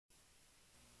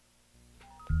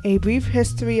A brief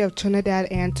history of Trinidad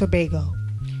and Tobago.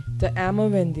 The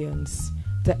Amerindians.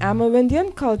 The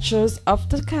Amerindian cultures of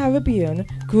the Caribbean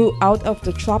grew out of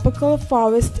the tropical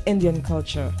forest Indian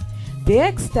culture. They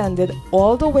extended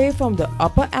all the way from the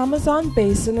upper Amazon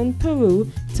basin in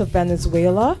Peru to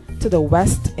Venezuela to the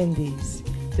West Indies.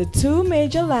 The two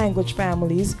major language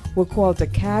families were called the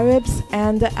Caribs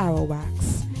and the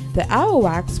Arawaks. The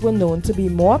Arawaks were known to be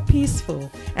more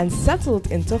peaceful and settled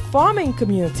into farming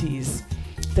communities.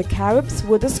 The Caribs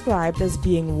were described as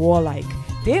being warlike.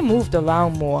 They moved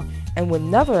around more and were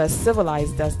never as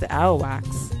civilized as the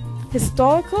Arawaks.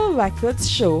 Historical records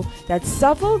show that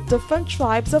several different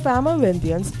tribes of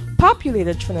Amerindians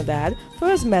populated Trinidad for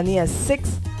as many as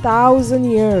 6,000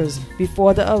 years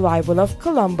before the arrival of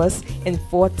Columbus in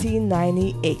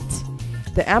 1498.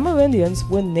 The Amerindians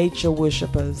were nature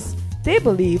worshippers. They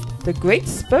believed the Great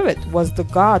Spirit was the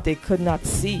God they could not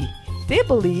see. They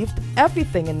believed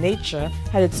everything in nature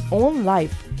had its own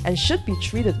life and should be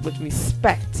treated with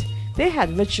respect. They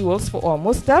had rituals for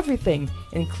almost everything,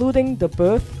 including the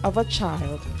birth of a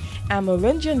child.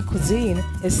 Amerindian cuisine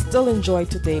is still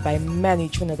enjoyed today by many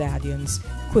Trinidadians.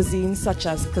 Cuisines such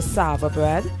as cassava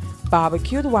bread,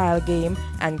 barbecued wild game,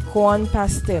 and corn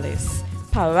pasteles.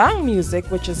 Parang music,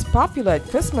 which is popular at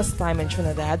Christmas time in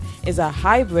Trinidad, is a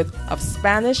hybrid of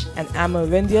Spanish and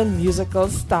Amerindian musical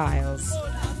styles.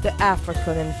 The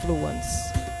African influence.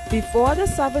 Before the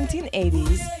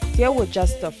 1780s, there were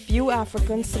just a few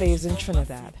African slaves in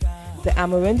Trinidad. The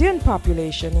Amerindian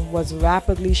population was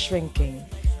rapidly shrinking.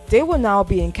 They were now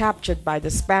being captured by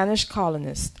the Spanish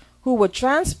colonists, who were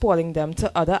transporting them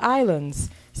to other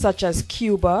islands, such as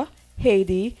Cuba,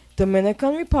 Haiti,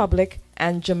 Dominican Republic,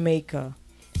 and Jamaica.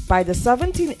 By the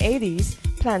 1780s,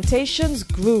 plantations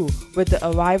grew with the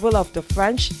arrival of the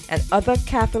French and other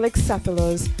Catholic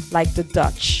settlers like the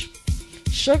Dutch.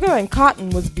 Sugar and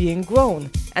cotton was being grown,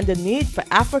 and the need for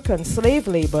African slave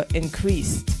labor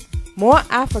increased. More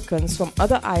Africans from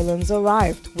other islands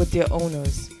arrived with their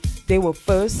owners. They were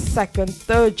first, second,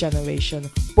 third generation,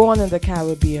 born in the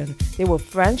Caribbean. They were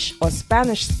French or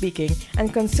Spanish speaking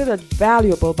and considered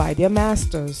valuable by their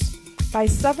masters. By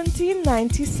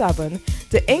 1797,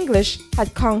 the English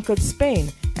had conquered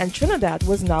Spain, and Trinidad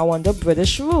was now under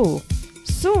British rule.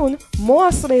 Soon,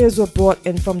 more slaves were brought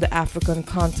in from the African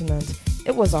continent.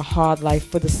 It was a hard life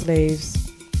for the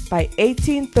slaves. By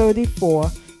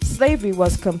 1834, slavery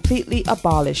was completely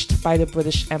abolished by the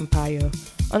British Empire.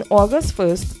 On August 1,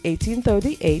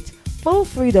 1838, full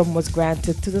freedom was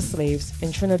granted to the slaves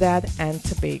in Trinidad and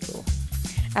Tobago.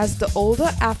 As the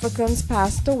older Africans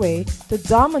passed away, the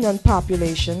dominant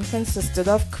population consisted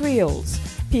of Creoles,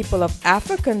 people of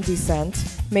African descent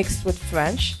mixed with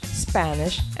French,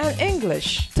 Spanish, and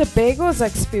English. Tobago's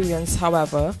experience,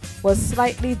 however, was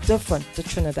slightly different to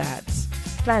Trinidad's.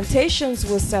 Plantations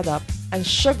were set up and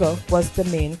sugar was the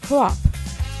main crop.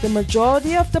 The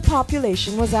majority of the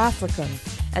population was African,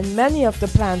 and many of the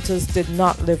planters did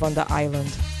not live on the island.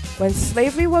 When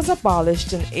slavery was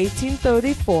abolished in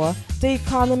 1834, the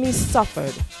economy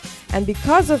suffered, and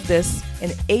because of this, in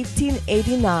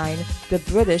 1889, the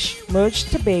British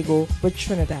merged Tobago with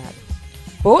Trinidad.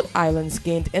 Both islands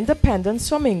gained independence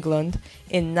from England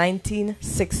in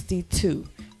 1962.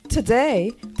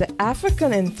 Today, the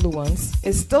African influence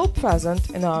is still present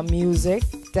in our music,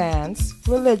 dance,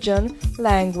 religion,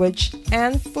 language,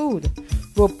 and food.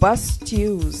 Robust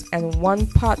stews and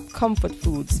one-pot comfort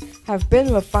foods have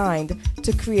been refined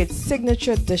to create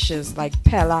signature dishes like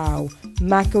pilau,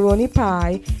 macaroni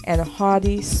pie, and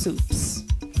hearty soups.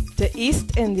 The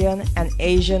East Indian and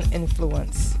Asian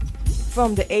influence.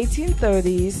 From the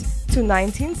 1830s to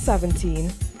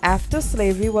 1917, after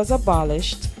slavery was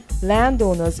abolished,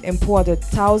 landowners imported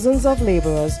thousands of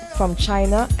laborers from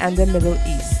China and the Middle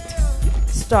East.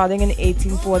 Starting in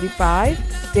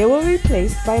 1845, they were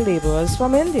replaced by laborers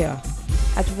from India.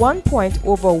 At one point,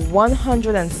 over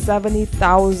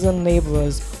 170,000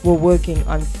 laborers were working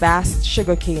on vast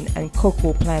sugarcane and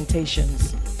cocoa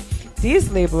plantations. These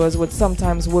laborers would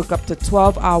sometimes work up to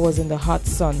 12 hours in the hot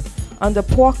sun under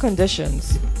poor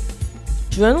conditions.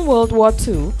 During World War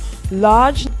II,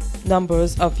 large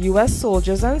numbers of U.S.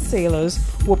 soldiers and sailors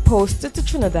were posted to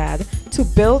Trinidad to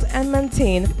build and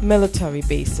maintain military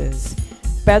bases.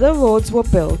 Better roads were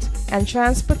built and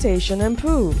transportation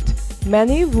improved.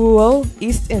 Many rural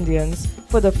East Indians,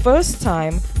 for the first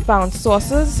time, found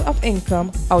sources of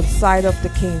income outside of the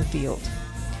cane field.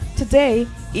 Today,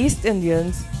 East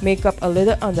Indians make up a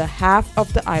little under half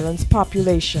of the island's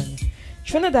population.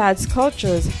 Trinidad's culture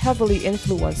is heavily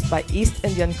influenced by East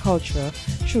Indian culture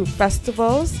through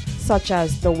festivals such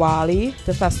as Diwali,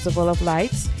 the Festival of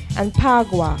Lights, and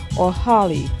Pagua or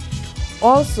Holi.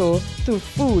 also through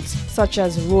foods such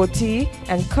as roti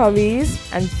and curries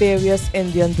and various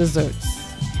Indian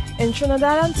desserts. In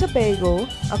Trinidad and Tobago,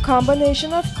 a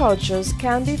combination of cultures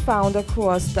can be found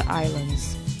across the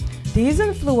islands. These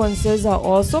influences are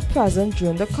also present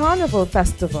during the Carnival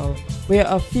Festival, where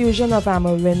a fusion of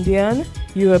Amerindian,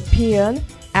 European,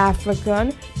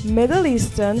 African, Middle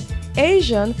Eastern,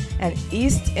 Asian, and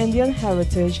East Indian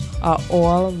heritage are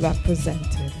all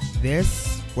represented.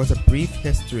 This was a brief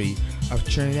history of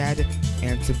Trinidad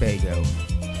and Tobago.